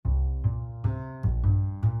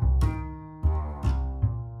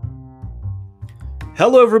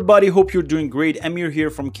Hello, everybody. Hope you're doing great. Amir here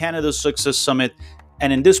from Canada Success Summit.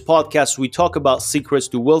 And in this podcast, we talk about secrets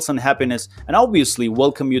to wealth and happiness, and obviously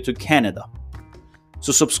welcome you to Canada.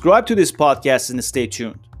 So subscribe to this podcast and stay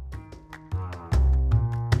tuned.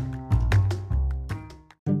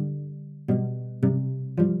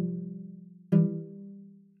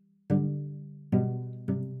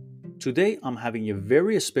 Today, I'm having a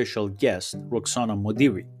very special guest, Roxana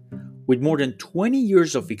Modiri. With more than 20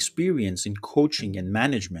 years of experience in coaching and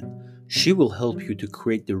management, she will help you to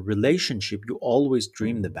create the relationship you always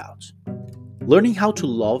dreamed about. Learning how to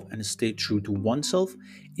love and stay true to oneself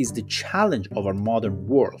is the challenge of our modern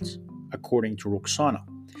world, according to Roxana.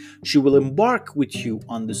 She will embark with you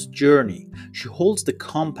on this journey. She holds the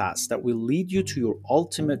compass that will lead you to your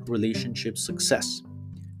ultimate relationship success.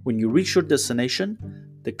 When you reach your destination,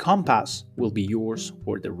 the compass will be yours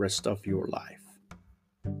for the rest of your life.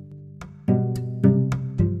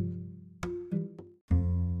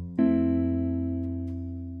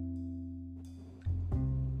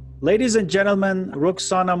 Ladies and gentlemen,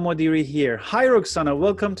 Roxana Modiri here. Hi, Roxana.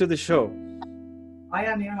 Welcome to the show. Hi,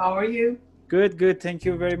 Amir. How are you? Good. Thank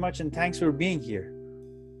you very much, and thanks for being here.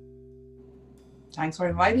 Thanks for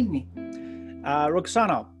inviting me.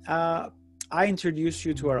 Roxana, I introduced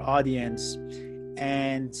you to our audience,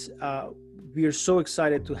 and we are so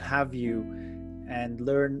excited to have you and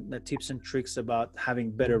learn the tips and tricks about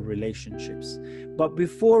having better relationships. But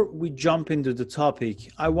before we jump into the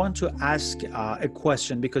topic, I want to ask a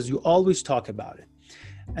question because you always talk about it.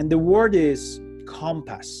 And the word is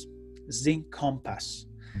compass, zinc compass.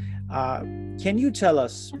 Can you tell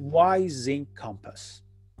us why zinc compass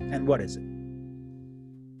and what is it?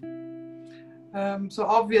 So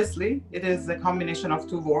obviously, it is a combination of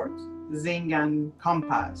two words, zinc and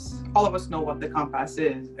compass. All of us know what the compass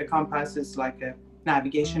is. A compass is like a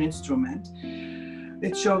navigation instrument.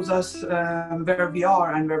 It shows us where we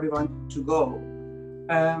are and where we want to go.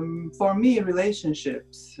 For me,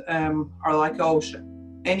 relationships are like an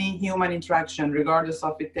ocean. Any human interaction, regardless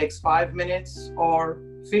of it takes 5 minutes or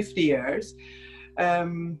 50 years,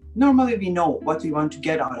 normally we know what we want to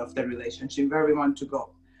get out of the relationship, where we want to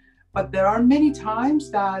go. But there are many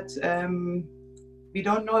times that we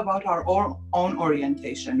don't know about our own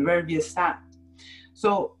orientation, where we stand.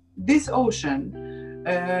 So this ocean,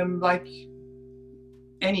 like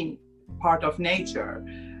any part of nature,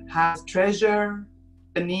 has treasure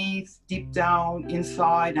beneath, deep down,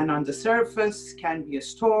 inside, and on the surface. Can be a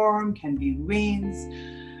storm, can be winds.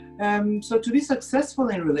 So to be successful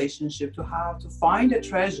in relationship, to find a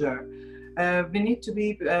treasure, we need to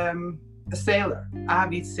be a sailor,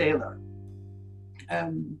 avid sailor.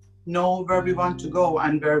 Know where we want to go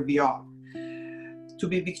and where we are. To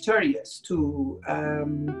be victorious, to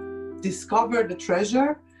discover the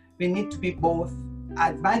treasure, we need to be both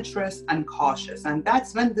adventurous and cautious. And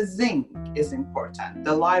that's when the zinc is important,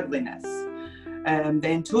 the liveliness, the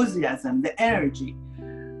enthusiasm, the energy.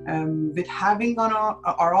 With having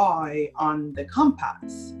our eye on the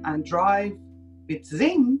compass and drive with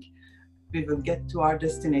zinc, we will get to our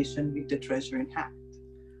destination with the treasure in hand.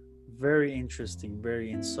 Very interesting,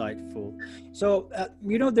 very insightful. So,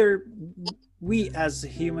 we as a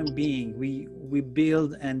human being, we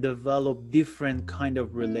build and develop different kind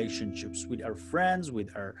of relationships with our friends, with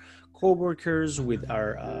our co-workers, with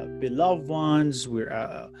our beloved ones.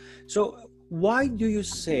 So why do you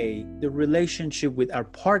say the relationship with our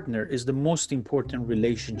partner is the most important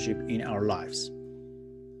relationship in our lives?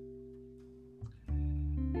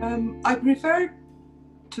 I prefer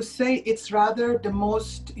to say it's rather the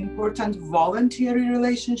most important voluntary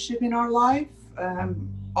relationship in our life.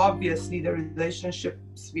 Obviously, the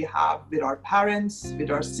relationships we have with our parents, with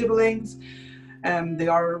our siblings, they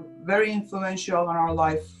are very influential on our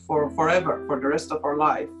life forever, for the rest of our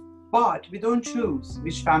life. But we don't choose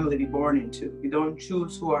which family we're born into. We don't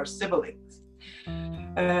choose who are siblings.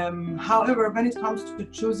 However, when it comes to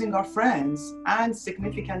choosing our friends and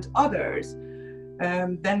significant others,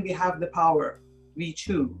 then we have the power. We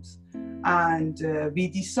choose and we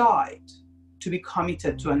decide to be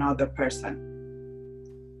committed to another person.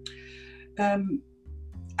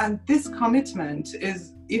 And this commitment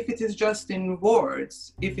is, if it is just in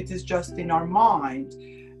words, if it is just in our mind,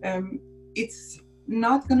 it's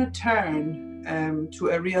not going to turn to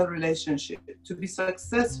a real relationship. To be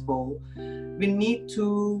successful, we need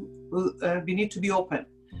to be open.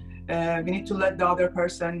 We need to let the other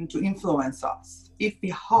person to influence us. If we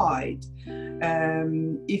hide,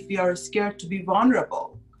 if we are scared to be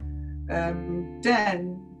vulnerable,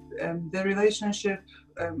 then the relationship,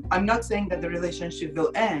 I'm not saying that the relationship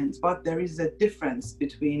will end, but there is a difference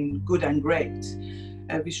between good and great.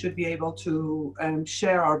 We should be able to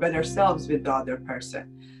share our better selves with the other person.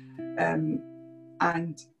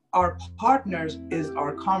 And our partners is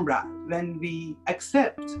our comrade. When we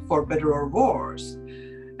accept, for better or worse,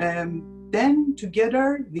 then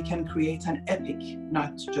together we can create an epic,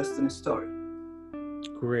 not just a story.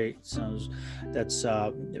 Great. That's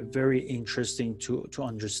very interesting to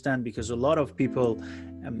understand, because a lot of people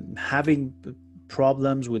having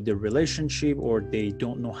problems with their relationship, or they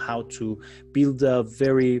don't know how to build a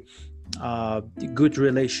very good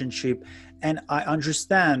relationship. And I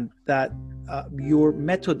understand that your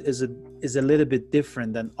method is a little bit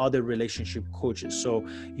different than other relationship coaches. So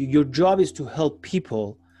your job is to help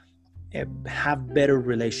people have better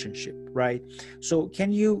relationship, right? So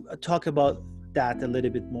can you talk about that a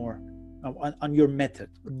little bit more on your method?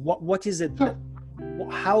 What is it? Sure.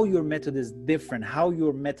 How your method is different? How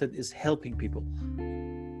your method is helping people?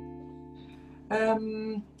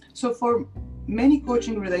 So for many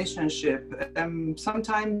coaching relationship,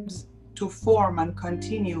 sometimes to form and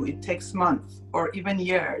continue, it takes months or even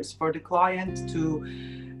years for the client to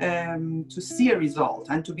see a result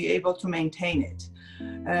and to be able to maintain it.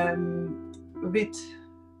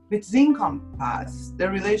 With Zing Compass, the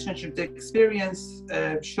relationship, the experience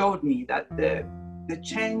showed me that the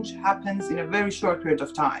change happens in a very short period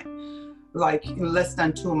of time, like in less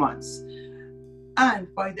than 2 months.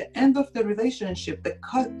 And by the end of the relationship, the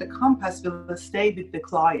compass will stay with the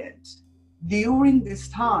client. During this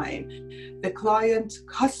time, the client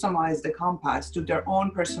customizes the compass to their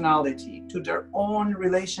own personality, to their own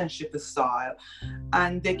relationship style,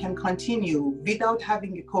 and they can continue without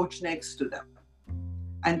having a coach next to them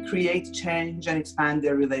and create change and expand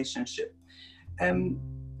their relationship.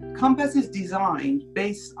 Compass is designed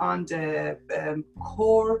based on the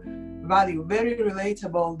core value, very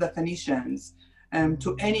relatable definitions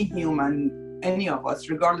to any human, any of us,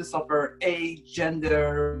 regardless of our age,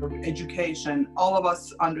 gender, education. All of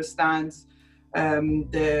us understands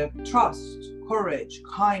the trust, courage,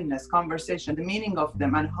 kindness, conversation, the meaning of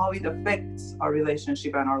them, and how it affects our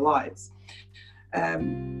relationship and our lives.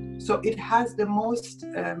 So it has the most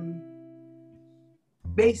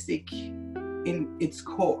basic in its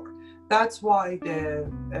core. That's why the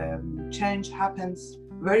change happens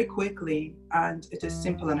very quickly, and it is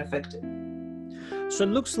simple and effective. So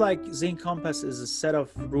it looks like Zing Compass is a set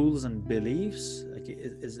of rules and beliefs, like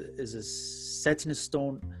is a set in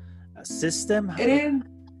stone system. It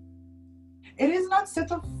is not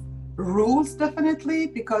set of rules, definitely,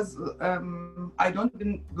 because I don't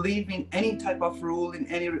believe in any type of rule in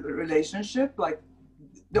any relationship. Like,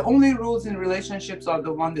 the only rules in relationships are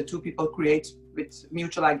the one the two people create with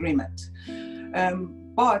mutual agreement.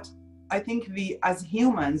 But I think we, as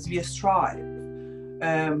humans, we strive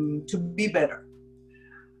to be better,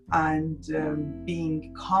 and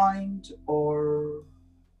being kind or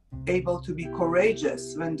able to be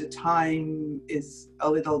courageous when the time is a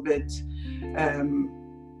little bit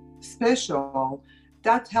special,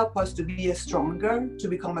 that helps us to be stronger, to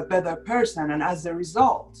become a better person, and as a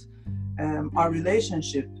result, our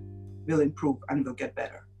relationship will improve and will get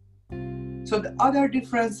better. So the other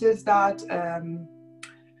difference is that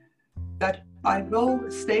that I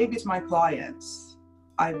will stay with my clients.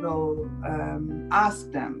 I will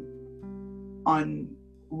ask them on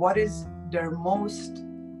what is their most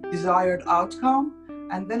desired outcome,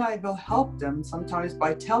 and then I will help them sometimes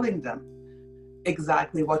by telling them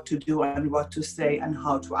exactly what to do and what to say and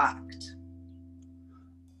how to act.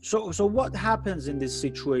 So what happens in these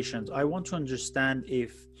situations? I want to understand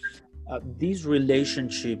if these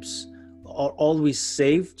relationships are always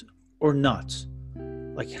saved or not.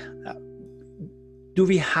 Like, do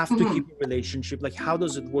we have to keep a relationship? Like, how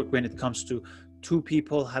does it work when it comes to two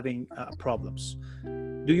people having problems?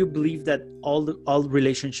 Do you believe that all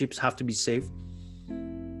relationships have to be saved?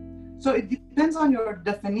 So it depends on your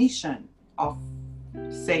definition of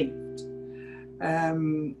saved.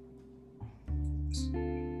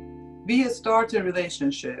 We start a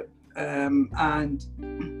relationship and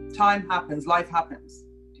time happens, life happens.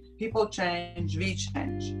 People change, we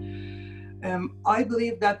change. I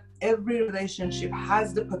believe that every relationship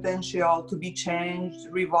has the potential to be changed,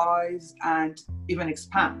 revised, and even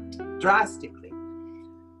expand drastically.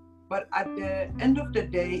 But at the end of the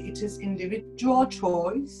day, it is individual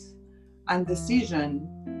choice and decision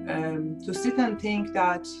to sit and think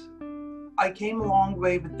that I came a long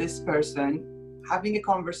way with this person, having a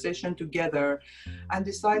conversation together, and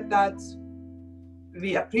decide that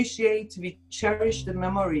we appreciate, we cherish the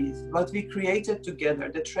memories, what we created together,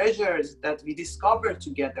 the treasures that we discovered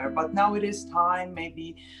together. But now it is time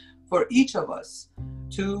maybe for each of us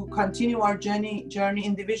to continue our journey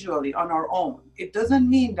individually on our own. It doesn't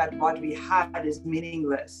mean that what we had is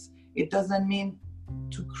meaningless. It doesn't mean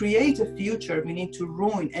to create a future we need to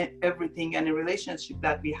ruin everything and a relationship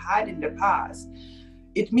that we had in the past.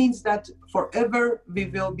 It means that forever we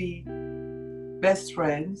will be best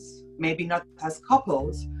friends, maybe not as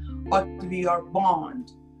couples, but we are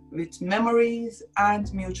bond with memories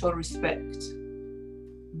and mutual respect.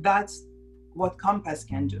 That's what Compass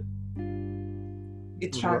can do.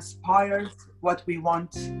 It transpires what we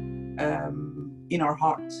want in our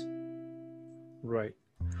heart. Right.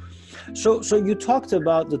 So you talked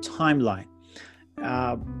about the timeline.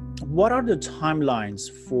 What are the timelines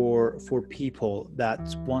for people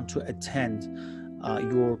that want to attend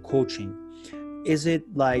your coaching? Is it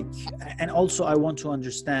like, and also I want to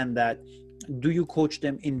understand that, do you coach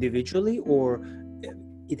them individually, or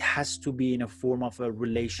it has to be in a form of a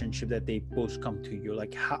relationship that they both come to you?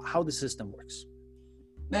 Like how the system works?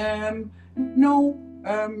 No,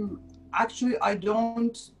 actually I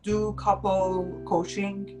don't do couple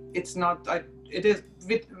coaching. It's not, it is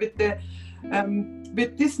with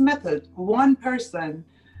this method, one person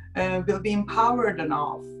will be empowered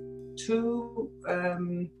enough to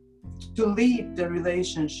lead the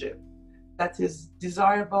relationship that is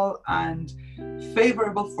desirable and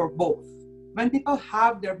favorable for both. When people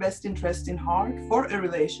have their best interest in heart for a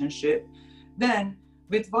relationship, then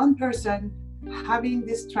with one person having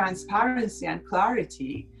this transparency and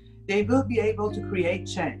clarity, they will be able to create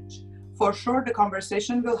change. For sure, the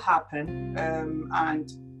conversation will happen,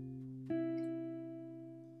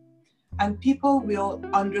 and people will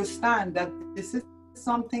understand that this is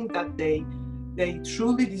something that they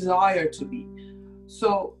truly desire to be.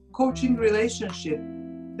 So, coaching relationship.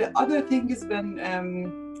 The other thing is when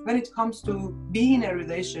it comes to being in a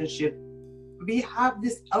relationship, we have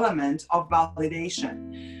this element of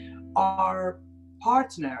validation. Our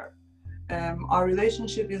partner, our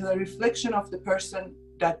relationship is a reflection of the person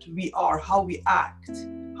that we are, how we act,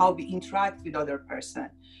 how we interact with other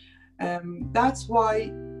person. That's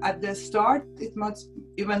why at the start, it must,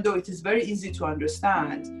 even though it is very easy to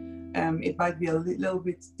understand, it might be a little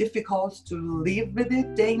bit difficult to live with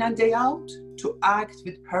it day in and day out, to act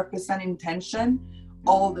with purpose and intention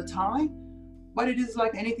all the time. But it is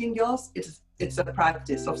like anything else, it's a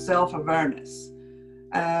practice of self-awareness.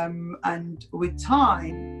 And with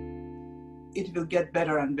time, it will get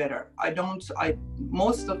better and better.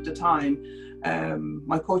 Most of the time,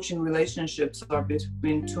 my coaching relationships are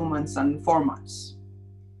between 2 months and 4 months.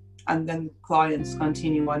 And then clients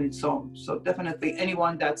continue on its own. So definitely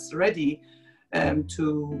anyone that's ready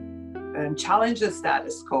to challenge the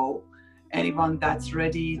status quo, anyone that's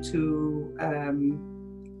ready to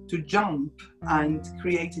jump and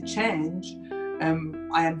create a change,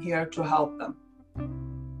 I am here to help them.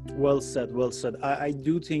 Well said, well said. I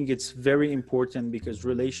do think it's very important because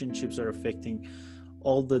relationships are affecting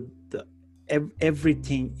all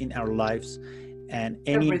everything in our lives, and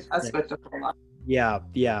every aspect of our life. Yeah.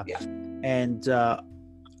 And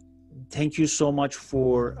thank you so much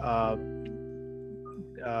for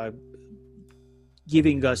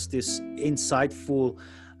giving us this insightful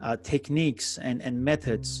techniques and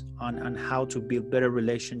methods on how to build better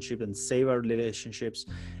relationships and save our relationships.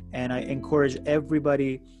 And I encourage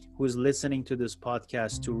everybody who is listening to this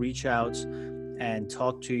podcast to reach out and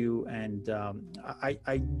talk to you. And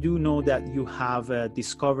I do know that you have a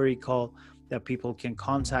discovery call that people can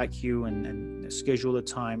contact you and schedule a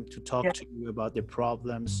time to talk to you about their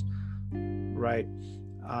problems, right?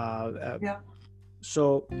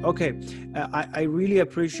 So, okay. I really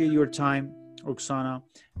appreciate your time, Roxana.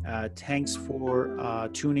 Thanks for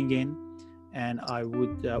tuning in. And I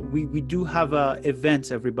would, we do have an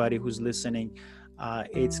event, everybody who's listening.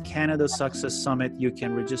 It's Canada Success Summit. You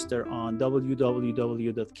can register on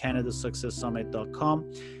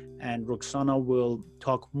www.canadasuccesssummit.com. And Roxana will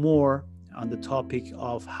talk more on the topic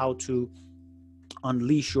of how to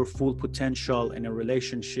unleash your full potential in a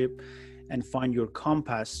relationship and find your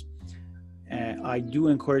compass. I do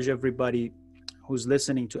encourage everybody who's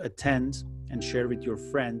listening to attend and share with your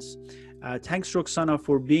friends. Thanks, Roxana,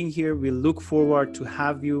 for being here. We look forward to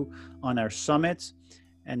have you on our summit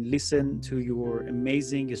and listen to your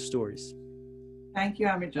amazing stories. Thank you,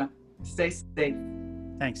 Amirjan. Stay safe.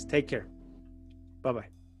 Thanks. Take care.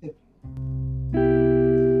 Bye-bye.